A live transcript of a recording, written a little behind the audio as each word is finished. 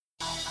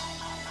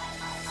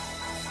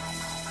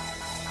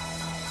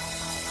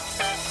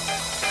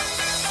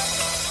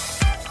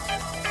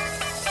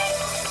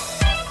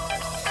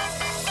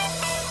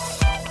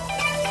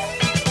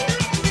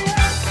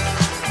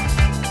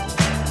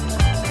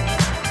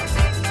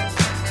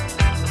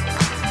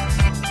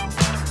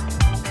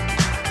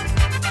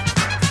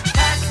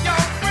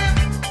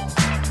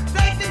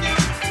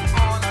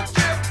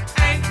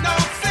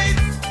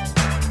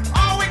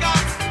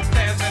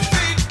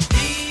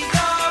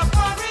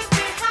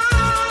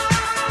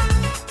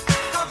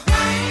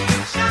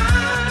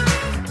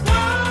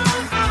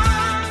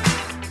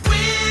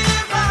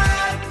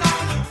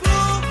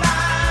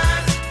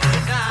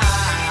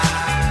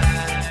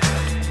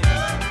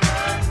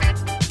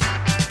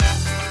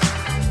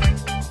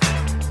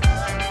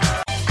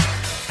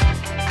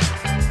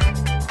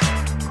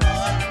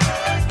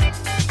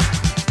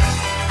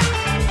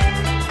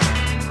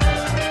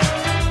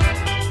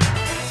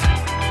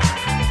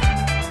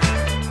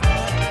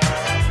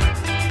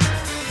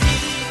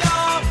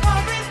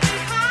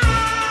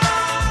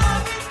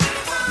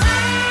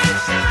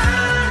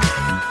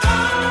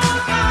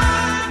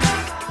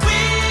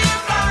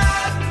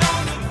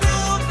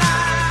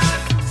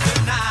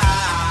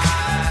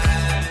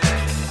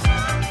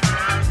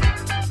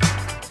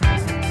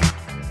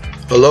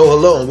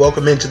Hello, and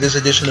welcome into this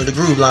edition of the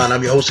Groove Line.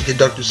 I'm your host and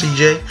conductor,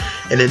 CJ,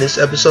 and in this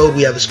episode,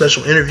 we have a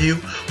special interview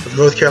with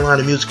North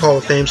Carolina Music Hall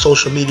of Fame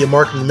social media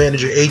marketing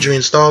manager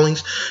Adrian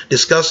Stallings,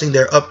 discussing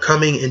their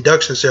upcoming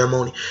induction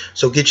ceremony.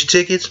 So get your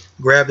tickets,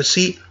 grab a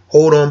seat,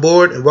 hold on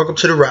board, and welcome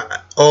to the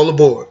ride. All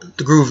aboard.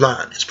 The Groove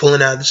Line is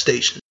pulling out of the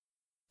station.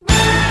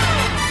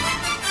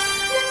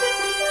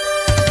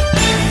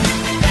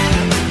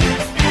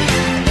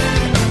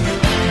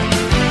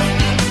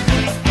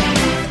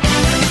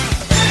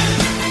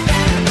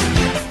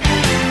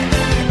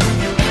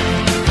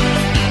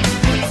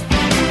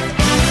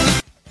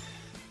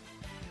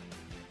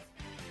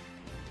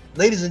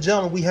 Ladies and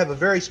gentlemen, we have a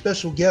very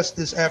special guest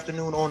this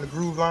afternoon on the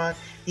Groove Line.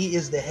 He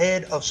is the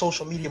head of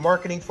social media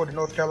marketing for the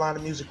North Carolina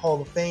Music Hall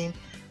of Fame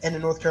and the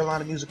North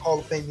Carolina Music Hall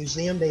of Fame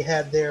Museum. They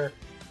have their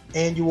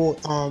annual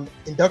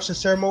induction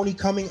ceremony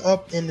coming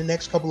up in the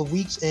next couple of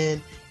weeks, and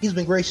he's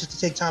been gracious to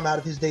take time out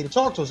of his day to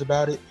talk to us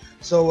about it.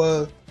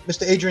 So,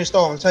 Mr. Adrian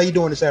Stallings, how you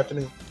doing this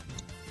afternoon?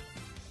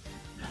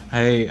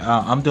 Hey,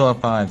 I'm doing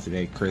fine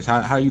today, Chris.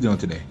 How you doing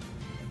today?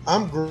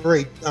 I'm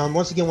great.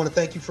 Once again, want to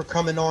thank you for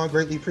coming on.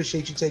 Greatly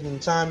appreciate you taking the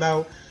time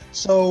out.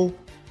 So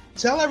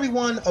tell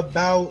everyone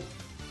about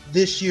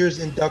this year's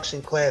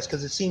induction class,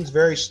 because it seems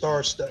very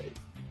star-studded.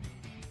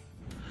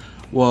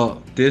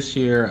 Well, this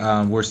year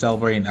we're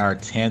celebrating our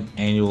 10th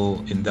annual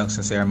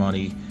induction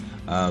ceremony.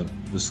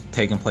 Was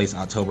taking place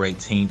October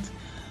 18th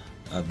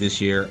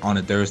this year on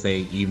a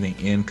Thursday evening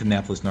in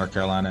Kannapolis, North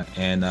Carolina.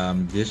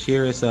 And this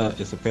year it's a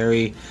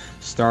very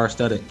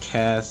star-studded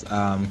cast.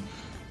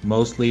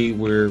 Mostly,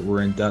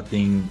 we're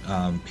inducting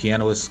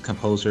pianist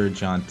composer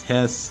John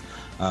Tess,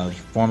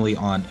 formerly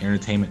on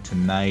Entertainment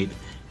Tonight.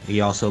 He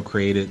also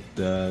created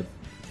the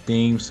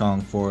theme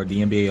song for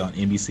the NBA on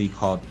NBC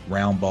called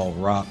Round Ball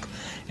Rock.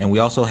 And we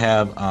also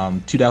have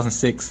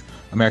 2006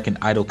 American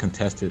Idol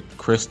contestant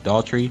Chris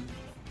Daughtry.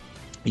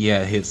 He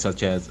had hits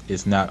such as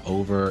It's Not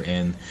Over,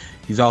 and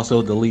he's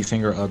also the lead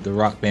singer of the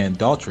rock band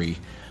Daughtry.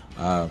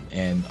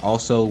 And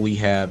also we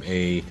have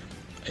a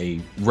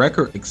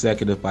record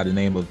executive by the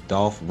name of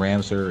Dolph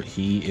Ramser.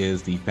 He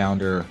is the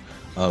founder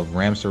of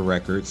Ramser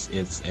Records.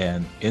 It's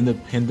an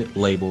independent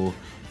label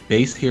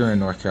based here in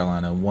North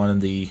Carolina, one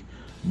of the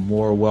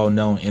more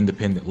well-known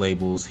independent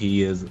labels.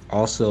 He is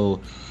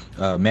also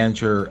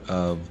manager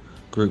of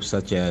groups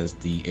such as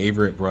the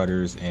Averitt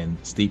Brothers and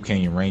Steep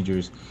Canyon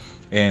Rangers.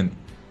 And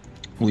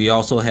we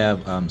also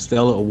have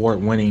Stellar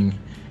Award-winning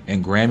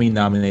and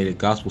Grammy-nominated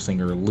gospel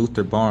singer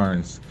Luther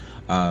Barnes.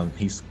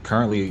 He's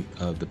currently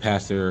the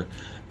pastor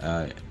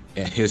at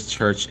his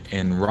church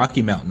in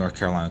Rocky Mount, North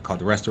Carolina, called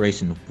the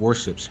Restoration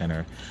Worship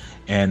Center.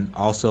 And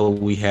also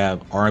we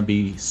have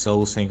R&B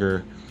soul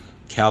singer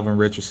Calvin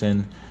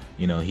Richardson.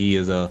 You know, he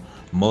is a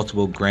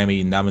multiple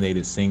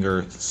Grammy-nominated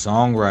singer,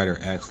 songwriter,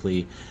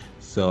 actually.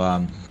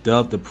 So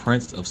dubbed the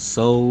Prince of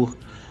Soul.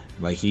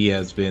 Like, he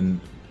has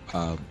been,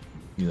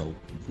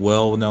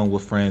 well known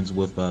with friends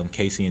with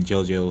Casey and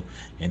JoJo,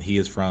 and he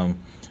is from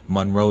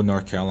Monroe,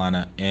 North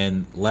Carolina.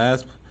 And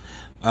last,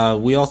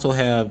 we also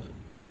have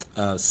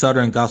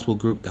Southern gospel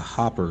group The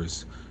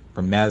Hoppers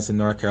from Madison,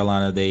 North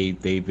Carolina.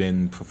 They've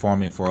been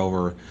performing for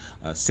over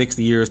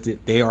 60 years.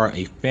 They are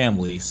a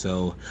family,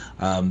 so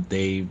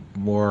they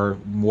more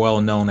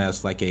well known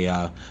as like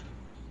a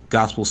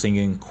gospel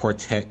singing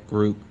quartet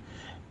group.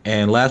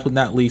 And last but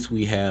not least,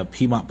 we have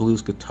Piedmont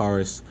blues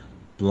guitarist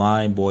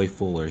Blind Boy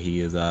Fuller. He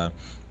is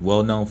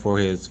well known for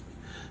his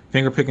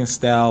finger-picking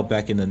style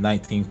back in the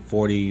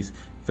 1940s,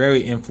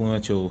 very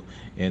influential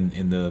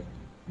in the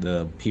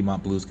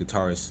Piedmont blues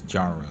guitarist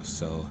genre.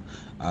 So,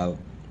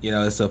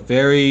 it's a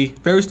very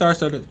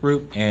star-studded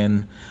group,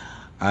 and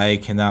I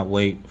cannot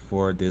wait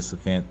for this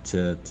event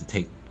to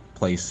take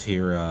place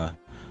here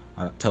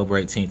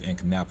October 18th in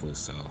Kannapolis.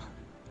 So.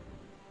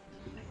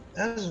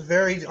 That's a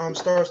very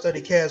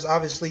star-studded cast.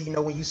 Obviously,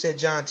 when you said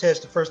John Tess,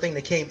 the first thing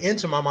that came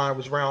into my mind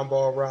was Round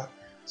Ball Rock.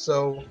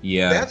 So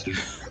yeah, that's a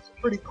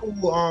pretty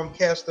cool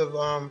cast of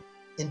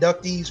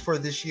inductees for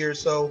this year.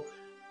 So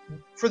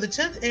for the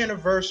 10th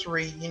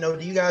anniversary, do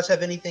you guys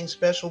have anything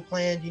special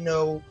planned,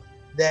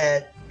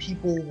 that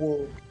people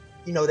will,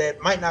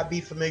 that might not be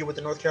familiar with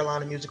the North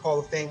Carolina Music Hall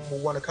of Fame will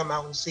want to come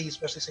out and see,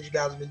 especially since you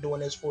guys have been doing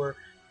this for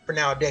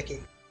now a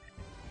decade?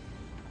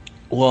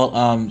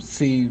 Well,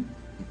 see,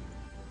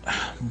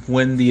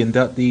 when the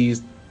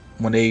inductees,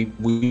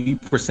 we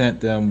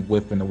present them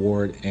with an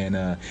award,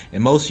 and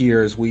in most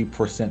years we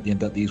present the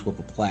inductees with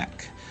a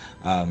plaque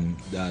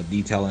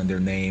detailing their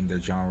name, their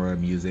genre of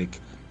music,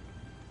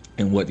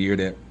 and what year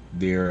that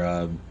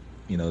they're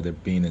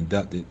being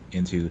inducted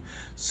into.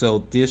 So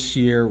this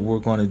year we're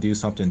going to do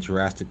something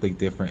drastically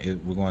different.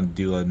 We're going to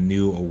do a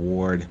new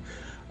award.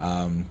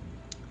 I'm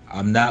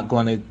not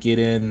going to get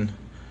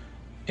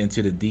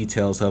into the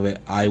details of it.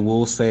 I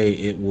will say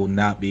it will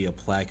not be a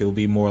plaque. It will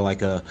be more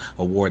like a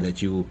award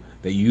that you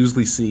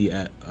usually see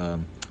at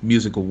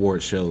music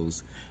award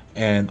shows.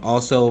 And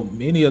also,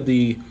 one of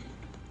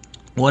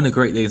the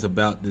great things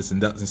about this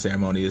induction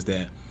ceremony is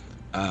that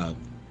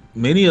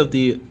many of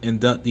the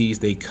inductees,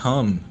 they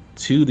come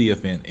to the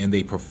event and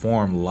they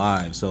perform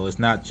live. So it's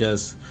not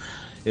just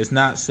It's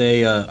not,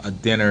 say, a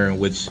dinner in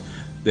which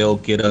they'll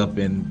get up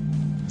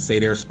and say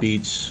their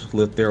speech,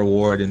 lift their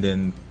award, and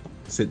then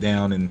sit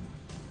down and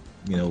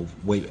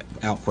wait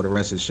out for the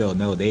rest of the show.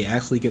 No, they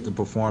actually get to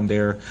perform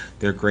their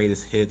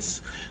greatest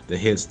hits, the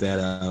hits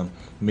that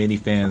many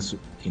fans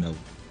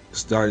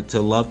started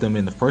to love them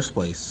in the first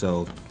place.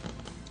 So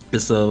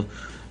it's a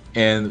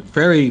and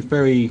very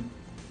great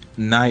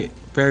night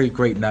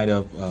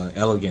of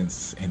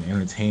elegance and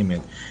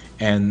entertainment.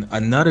 And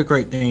another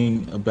great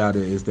thing about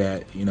it is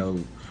that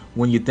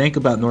when you think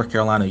about North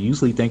Carolina, you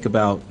usually think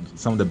about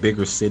some of the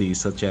bigger cities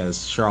such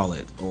as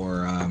Charlotte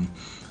or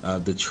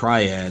the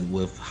Triad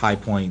with High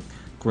Point,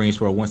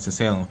 Greensboro,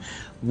 Winston-Salem.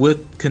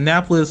 With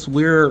Kannapolis,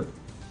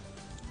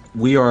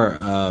 we are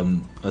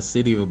a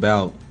city of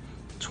about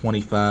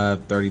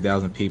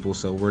 25-30,000 people,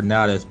 so we're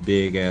not as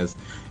big as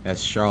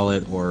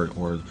Charlotte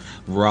or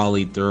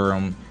Raleigh,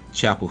 Durham,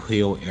 Chapel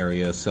Hill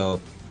area.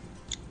 So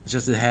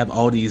just to have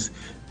all these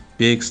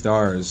big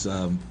stars,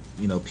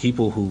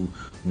 people who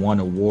won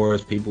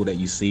awards, people that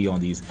you see on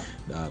these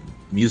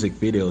music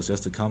videos,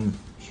 just to come,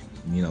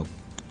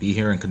 be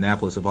here in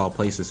Kannapolis of all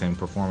places and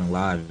performing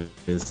live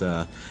is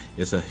a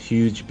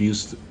huge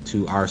boost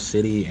to our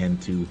city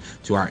and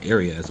to our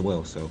area as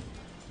well. So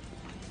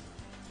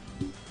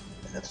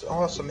that's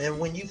awesome. And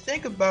when you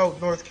think about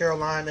North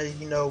Carolina,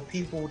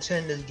 people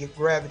tend to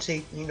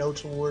gravitate,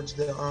 towards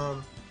the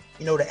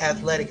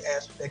athletic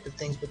aspect of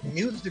things, but the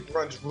music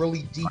runs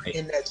really deep right.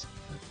 in that.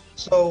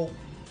 So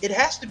it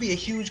has to be a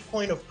huge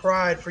point of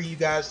pride for you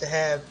guys to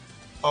have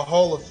a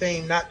Hall of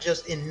Fame, not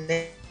just in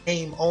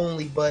name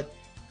only, but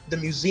the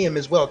museum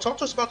as well. Talk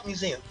to us about the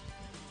museum.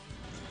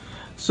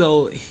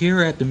 So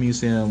here at the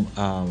museum,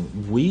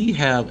 we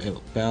have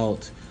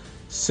about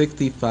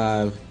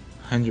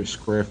 6,500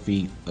 square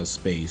feet of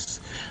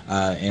space,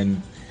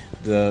 and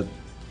the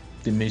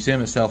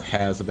museum itself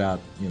has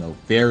about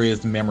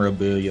various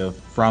memorabilia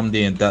from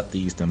the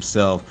inductees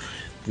themselves.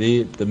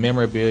 The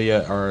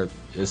memorabilia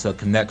is a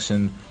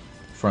connection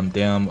from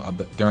them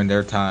during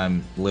their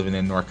time living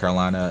in North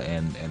Carolina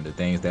and the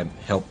things that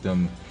helped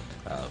them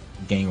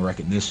gain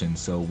recognition.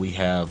 So we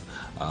have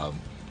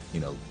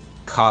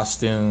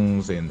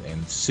costumes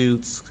and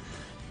suits,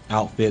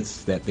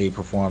 outfits that they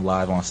perform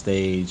live on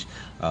stage,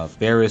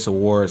 various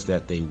awards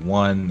that they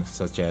won,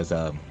 such as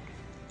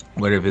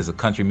whether it's a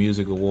country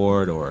music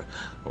award or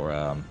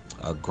a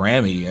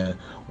Grammy.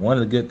 One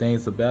of the good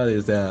things about it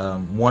is that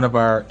one of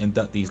our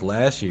inductees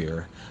last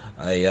year,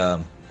 a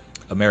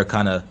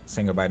Americana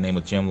singer by the name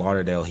of Jim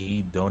Lauderdale,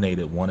 he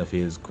donated one of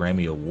his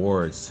Grammy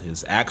awards,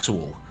 his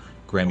actual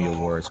Grammy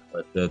awards,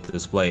 for the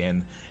display.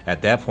 And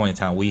at that point in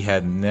time, we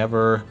had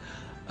never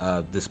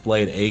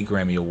displayed a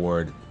Grammy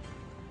award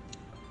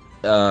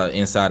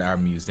inside our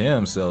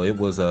museum, so it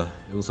was a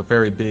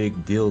very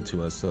big deal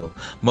to us. So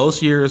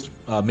most years,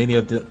 many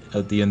of the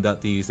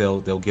inductees,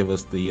 they'll give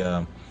us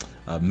the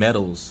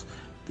medals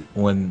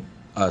when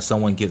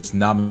someone gets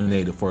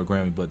nominated for a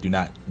Grammy but do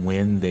not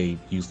win. They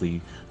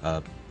usually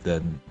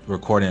the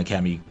Recording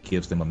Academy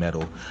gives them a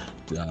medal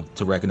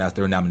to recognize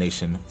their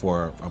nomination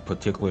for a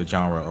particular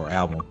genre or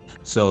album.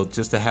 So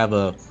just to have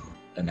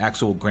an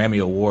actual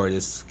Grammy award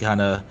is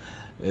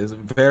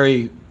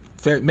very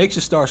makes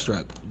you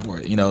starstruck for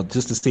it,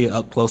 just to see it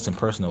up close and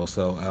personal.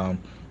 So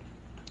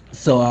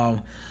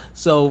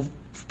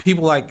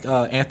people like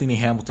Anthony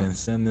Hamilton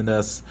sending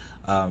us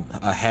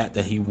a hat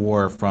that he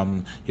wore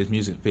from his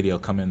music video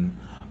Coming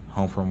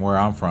Home From Where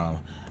I'm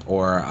From,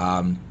 or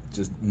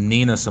just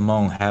Nina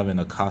Simone having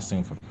a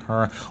costume from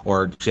her,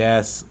 or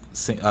jazz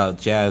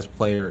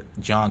player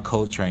John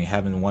Coltrane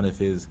having one of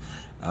his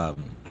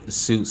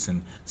suits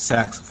and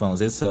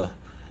saxophones.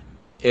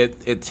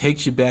 It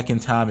takes you back in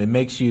time. It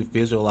makes you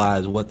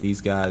visualize what these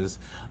guys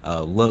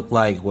look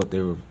like, what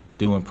they were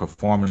doing,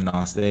 performing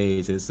on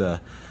stage. It's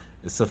a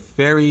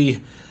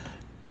very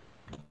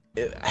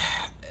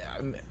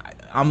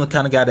I'm the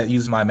kind of guy that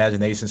uses my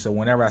imagination. So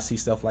whenever I see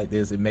stuff like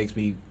this, it makes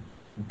me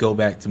go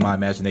back to my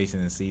imagination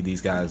and see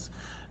these guys,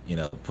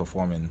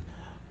 performing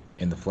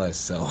in the flesh.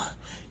 So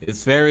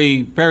it's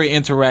very, very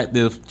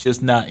interactive,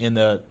 just not in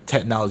the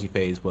technology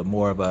phase, but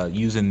more of a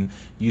using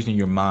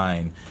your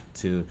mind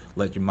to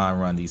let your mind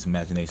run these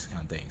imagination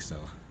kind of things. So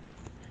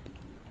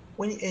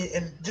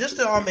And just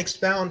to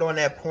expound on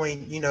that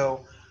point,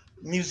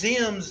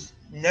 museums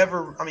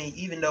never,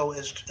 even though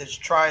as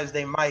try as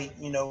they might,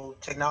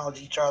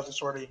 technology tries to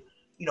sort of,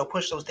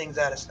 push those things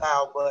out of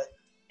style, but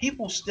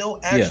people still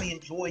actually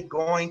enjoy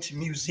going to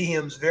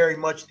museums very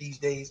much these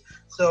days.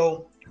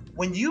 So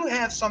when you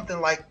have something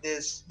like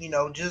this,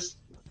 just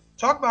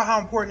talk about how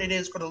important it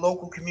is for the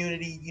local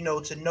community,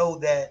 to know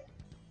that,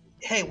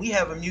 hey, we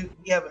have a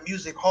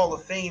music hall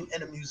of fame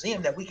and a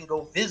museum that we can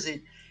go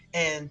visit.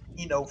 And,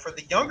 for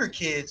the younger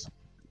kids,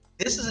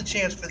 this is a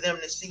chance for them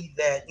to see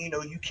that,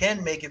 you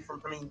can make it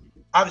from,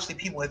 obviously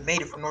people have made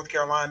it from North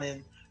Carolina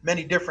in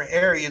many different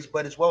areas,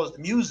 but as well as the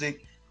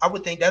music, I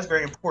would think that's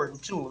very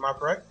important too. Am I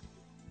correct?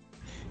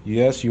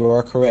 yes, you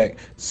are correct.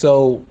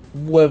 So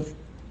with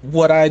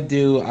what I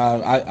do,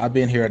 I've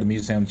been here at the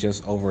museum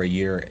just over a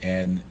year,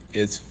 and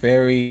it's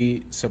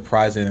very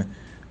surprising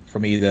for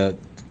me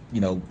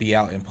be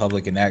out in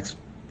public and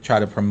try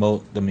to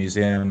promote the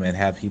museum and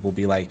have people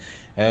be like,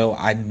 oh,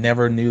 I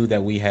never knew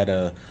that we had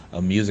a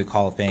music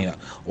hall of fame.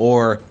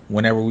 Or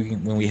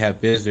when we have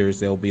visitors,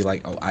 they'll be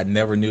like, oh, I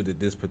never knew that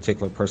this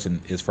particular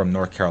person is from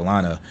North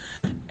Carolina.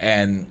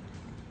 And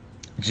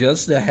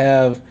just to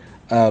have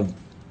uh,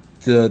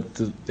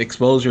 the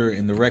exposure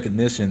and the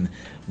recognition,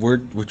 we're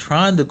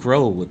trying to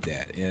grow with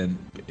that. And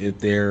if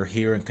they're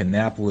here in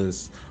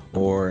Kannapolis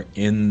or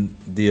in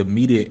the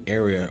immediate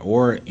area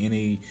or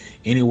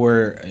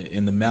anywhere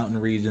in the mountain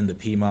region, the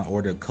Piedmont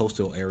or the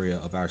coastal area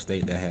of our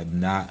state that have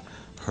not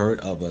heard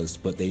of us,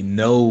 but they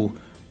know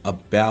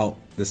about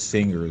the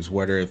singers,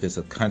 whether if it's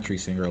a country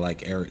singer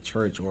like Eric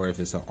Church or if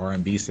it's an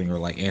R&B singer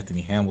like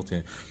Anthony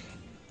Hamilton,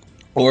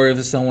 or if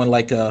it's someone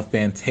like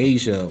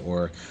Fantasia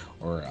or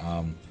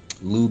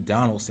Lou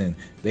Donaldson.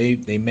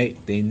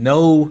 They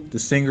know the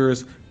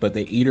singers, but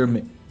they either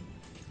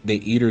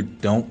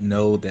don't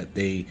know that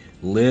they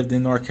lived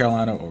in North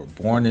Carolina or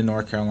born in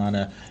North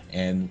Carolina.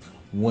 And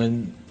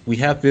when we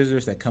have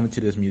visitors that come into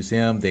this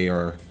museum,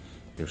 they're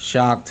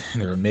shocked,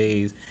 they're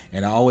amazed,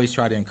 and I always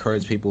try to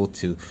encourage people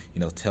to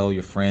tell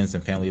your friends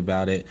and family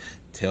about it.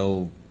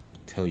 Tell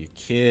your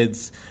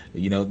kids.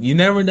 You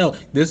never know.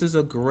 This is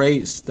a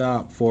great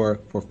stop for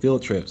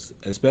field trips,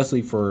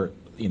 especially for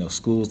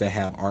schools that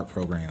have art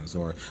programs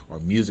or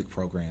music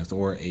programs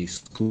or a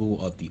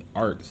school of the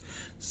arts.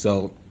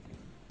 So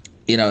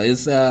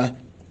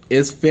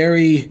it's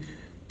very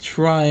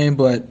trying,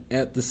 but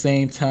at the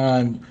same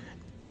time,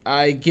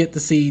 I get to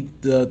see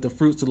the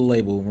fruits of the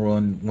label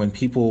when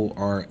people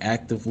are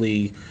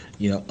actively,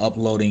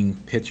 uploading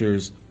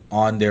pictures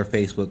on their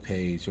Facebook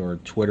page or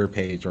Twitter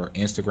page or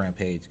Instagram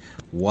page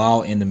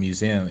while in the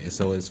museum. And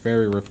so it's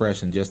very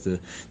refreshing just to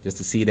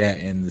see that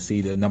and to see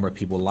the number of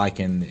people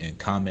liking and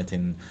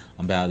commenting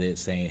about it,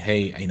 saying,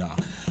 "Hey,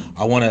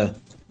 I want to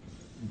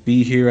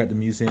be here at the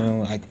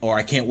museum," or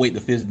 "I can't wait to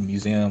visit the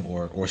museum,"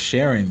 or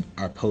sharing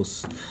our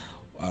posts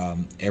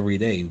every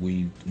day.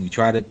 We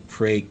try to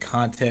create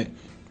content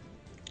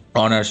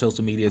on our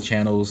social media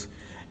channels.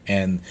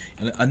 And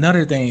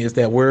another thing is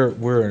that we're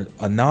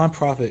a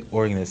nonprofit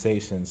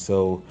organization,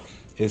 so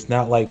it's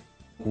not like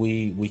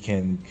we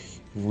can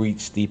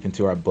reach deep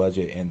into our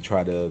budget and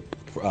try to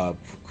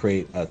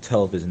create a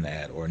television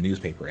ad or a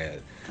newspaper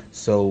ad.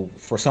 So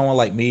for someone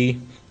like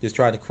me, just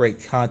try to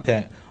create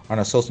content on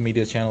our social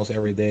media channels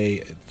every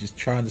day, just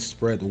trying to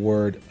spread the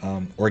word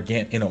in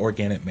an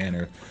organic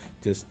manner,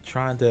 just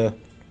trying to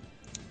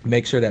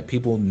make sure that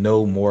people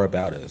know more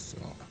about us. So.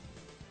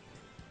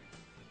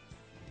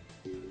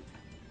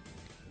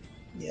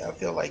 Yeah, I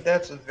feel like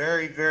that's a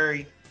very,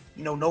 very,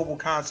 noble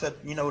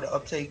concept, to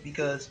uptake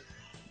because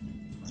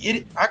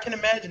I can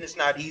imagine it's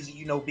not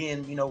easy,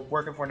 being,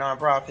 working for a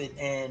nonprofit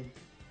and,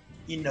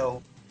 you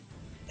know,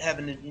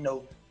 having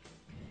to,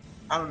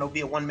 I don't know,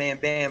 be a one man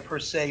band per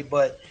se,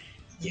 but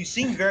you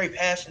seem very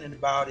passionate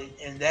about it.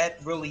 And that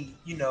really,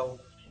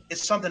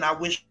 it's something I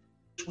wish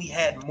we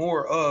had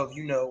more of,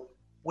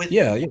 with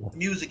Yeah, yeah.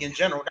 music in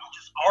general, not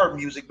just our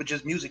music, but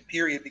just music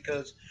period,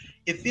 because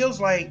it feels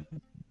like,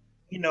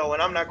 and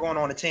I'm not going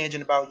on a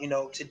tangent about,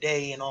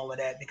 today and all of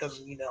that because,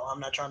 I'm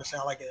not trying to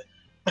sound like a,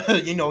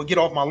 get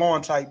off my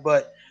lawn type,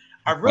 but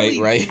I Right,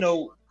 really, right.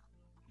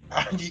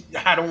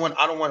 I don't want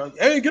to,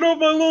 hey, get off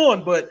my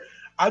lawn, but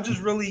I just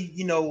really,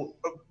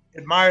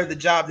 admire the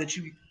job that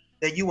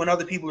you and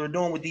other people are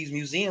doing with these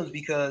museums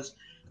because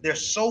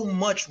there's so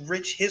much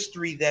rich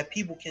history that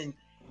people can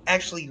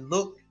actually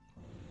look,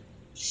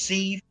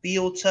 see,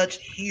 feel, touch,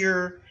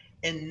 hear,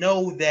 and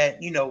know that,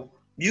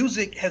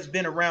 music has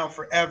been around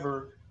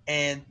forever.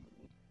 And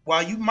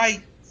while you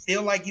might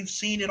feel like you've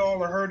seen it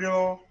all or heard it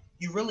all,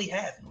 you really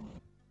haven't.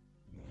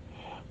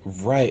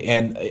 Right.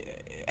 And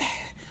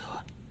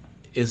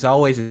it's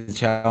always a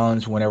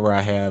challenge whenever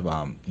I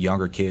have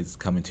younger kids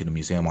coming to the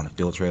museum on a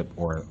field trip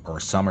or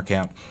summer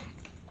camp,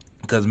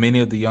 because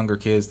many of the younger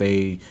kids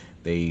they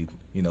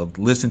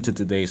listen to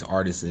today's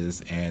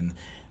artists, and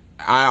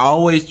I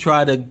always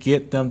try to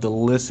get them to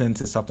listen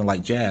to something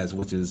like jazz,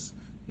 which is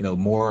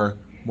more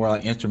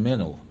like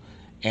instrumental.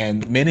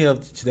 And many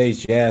of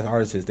today's jazz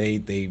artists they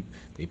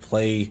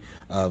play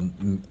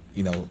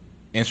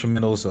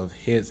instrumentals of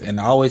hits, and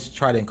I always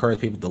try to encourage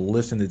people to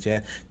listen to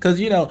jazz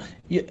because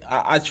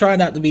I try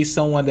not to be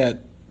someone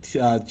that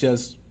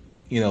just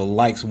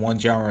likes one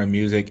genre of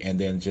music and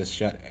then just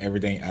shut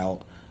everything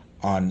out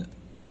on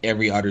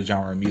every other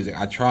genre of music.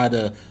 I try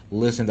to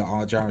listen to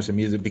all genres of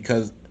music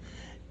because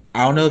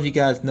I don't know if you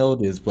guys know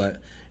this,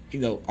 but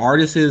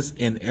artists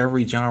in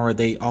every genre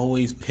they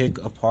always pick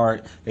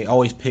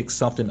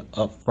something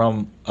up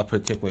from a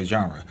particular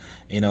genre.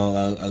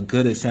 A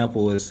good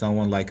example is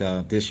someone like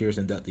this year's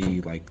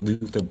inductee, like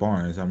Luther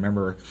Barnes. I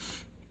remember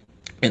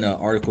in an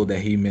article that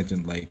he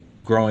mentioned, like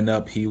growing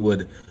up, he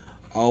would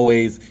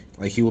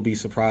be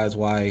surprised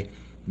why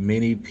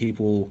many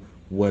people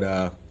would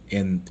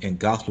in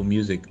gospel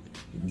music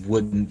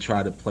wouldn't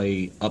try to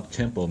play up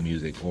tempo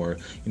music, or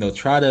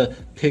try to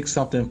pick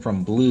something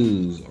from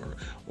blues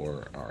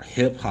or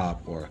hip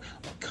hop or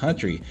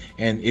country.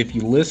 And if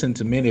you listen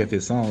to many of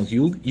his songs,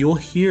 you'll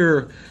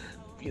hear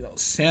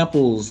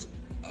samples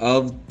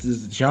of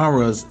the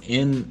genres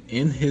in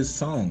his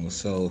songs.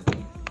 So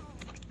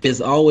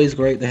it's always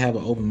great to have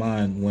an open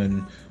mind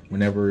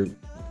whenever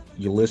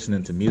you're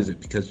listening to music,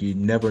 because you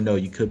never know,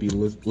 you could be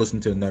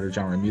listening to another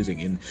genre of music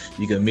and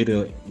you can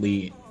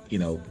immediately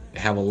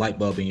have a light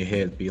bulb in your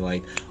head, be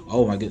like,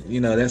 oh my god,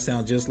 that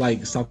sounds just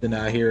like something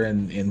I hear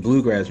in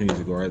bluegrass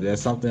music, or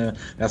that's something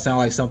that sounds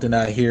like something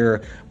I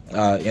hear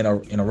in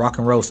a rock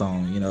and roll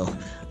song.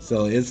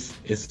 So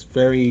it's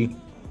very,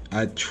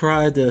 I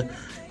try to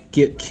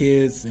get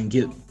kids and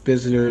get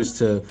visitors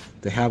to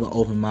have an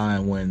open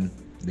mind when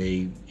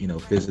they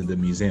visit the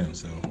museum.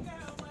 So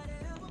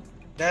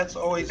that's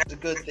always a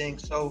good thing.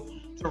 So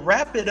to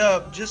wrap it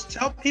up, just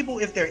tell people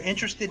if they're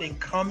interested in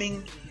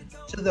coming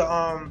to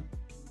the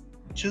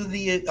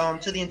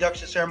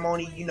induction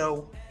ceremony,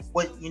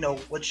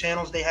 what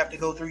channels they have to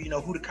go through,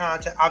 who to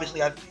contact.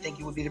 Obviously, I think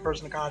you would be the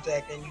person to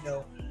contact, and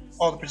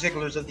all the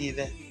particulars of the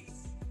event.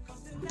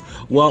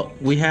 Well,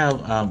 we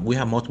have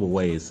multiple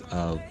ways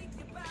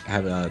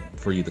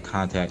for you to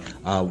contact.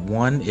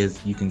 One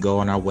is you can go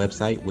on our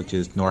website, which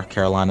is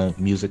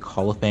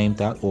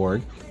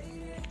NorthCarolinaMusicHallOfFame.org.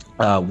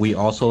 We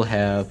also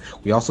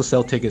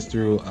sell tickets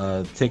through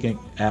a ticket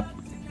app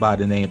by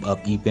the name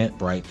of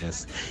Eventbrite.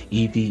 That's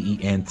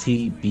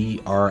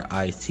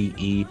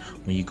EVENTBRITE.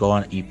 When you go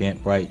on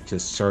Eventbrite,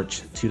 just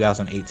search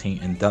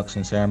 2018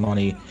 induction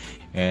ceremony,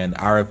 and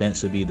our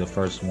events will be the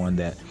first one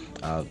that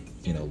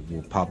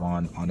will pop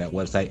on that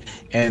website.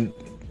 And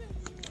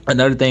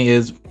another thing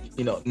is,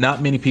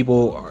 not many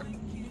people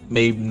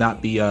may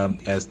not be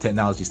as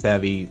technology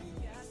savvy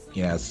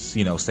as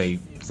say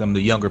some of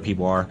the younger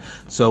people are.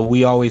 So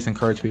we always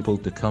encourage people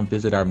to come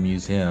visit our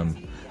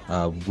museum.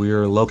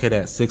 We're located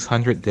at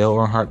 600 Dale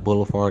Earnhardt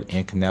Boulevard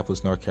in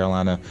Kannapolis, North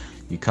Carolina.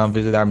 You come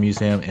visit our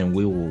museum, and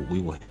we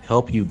will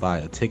help you buy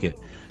a ticket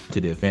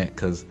to the event.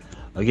 Because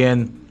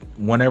again,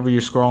 whenever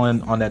you're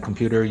scrolling on that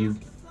computer, you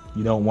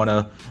don't want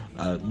to.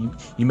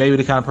 You may be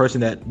the kind of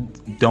person that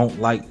don't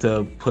like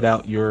to put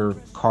out your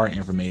card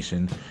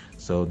information.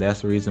 So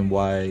that's the reason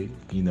why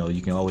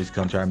you can always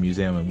come to our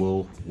museum, and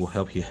we'll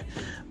help you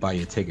buy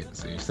your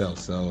tickets yourself.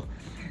 So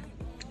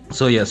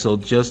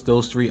just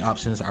those three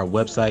options: our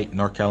website,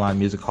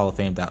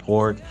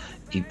 NorthCarolinaMusicHallOfFame.org,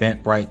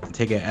 Eventbrite, the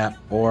ticket app,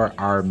 or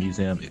our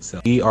museum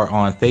itself. We are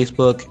on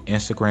Facebook,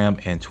 Instagram,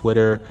 and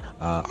Twitter.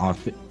 On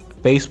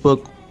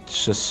Facebook,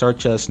 just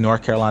search us,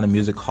 North Carolina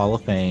Music Hall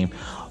of Fame.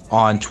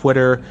 On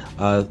Twitter,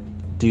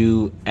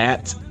 do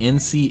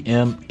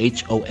 @NCMHOF.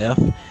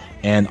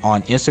 And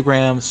on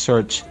Instagram,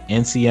 search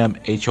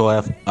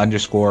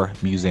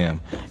NCMHOF_museum.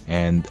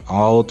 And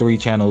all three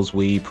channels,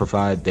 we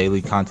provide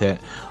daily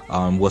content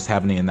on what's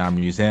happening in our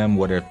museum,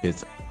 whether if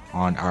it's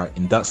on our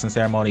induction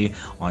ceremony,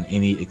 on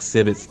any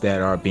exhibits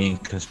that are being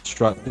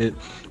constructed,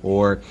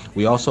 or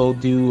we also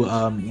do,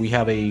 we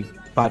have a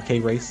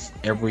 5K race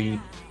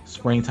every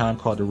springtime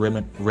called the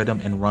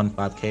Rhythm and Run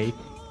 5K.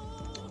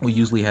 We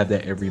usually have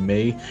that every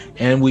May.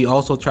 And we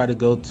also try to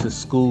go to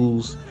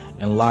schools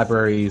and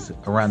libraries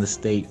around the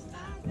state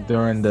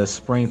during the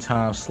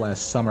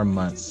springtime/summer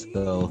months.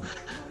 So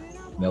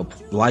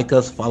like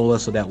us, follow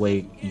us, so that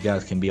way you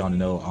guys can be on the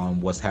know on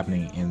what's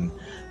happening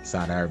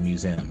inside our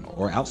museum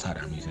or outside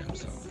our museum.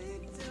 So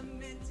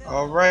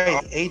all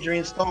right,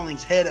 Adrian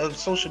Stallings, head of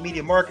social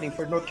media marketing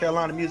for North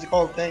Carolina Music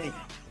Hall of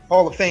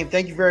Fame.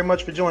 Thank you very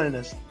much for joining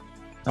us.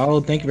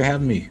 Oh, thank you for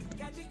having me.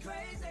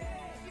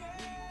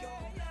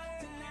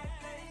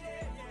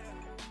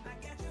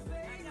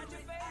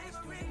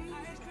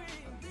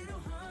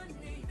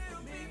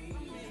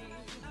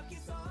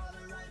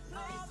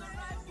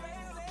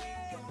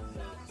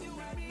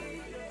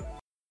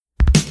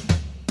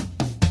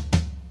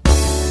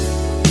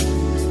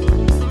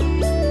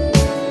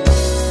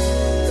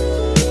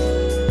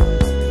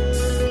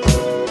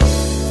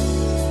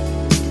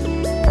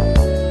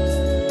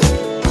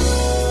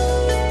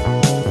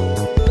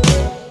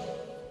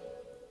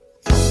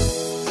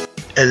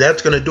 And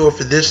that's going to do it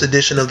for this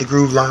edition of the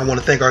Groove Line. I want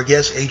to thank our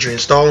guest, Adrian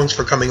Stallings,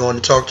 for coming on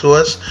to talk to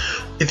us.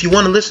 If you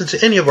want to listen to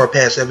any of our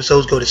past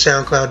episodes, go to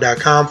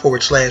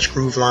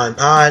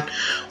soundcloud.com/GrooveLinePod.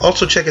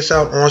 Also, check us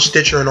out on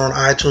Stitcher and on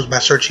iTunes by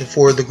searching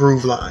for The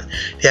Groove Line.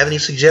 If you have any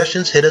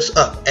suggestions, hit us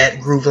up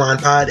at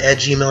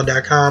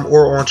GrooveLinePod@gmail.com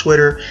or on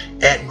Twitter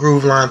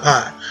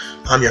 @GrooveLinePod.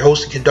 I'm your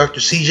host and conductor,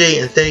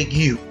 CJ, and thank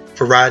you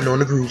for riding on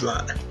The Groove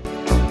Line.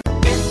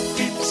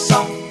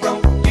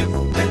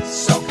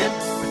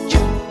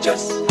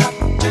 Just have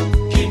to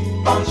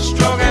keep on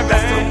struggling.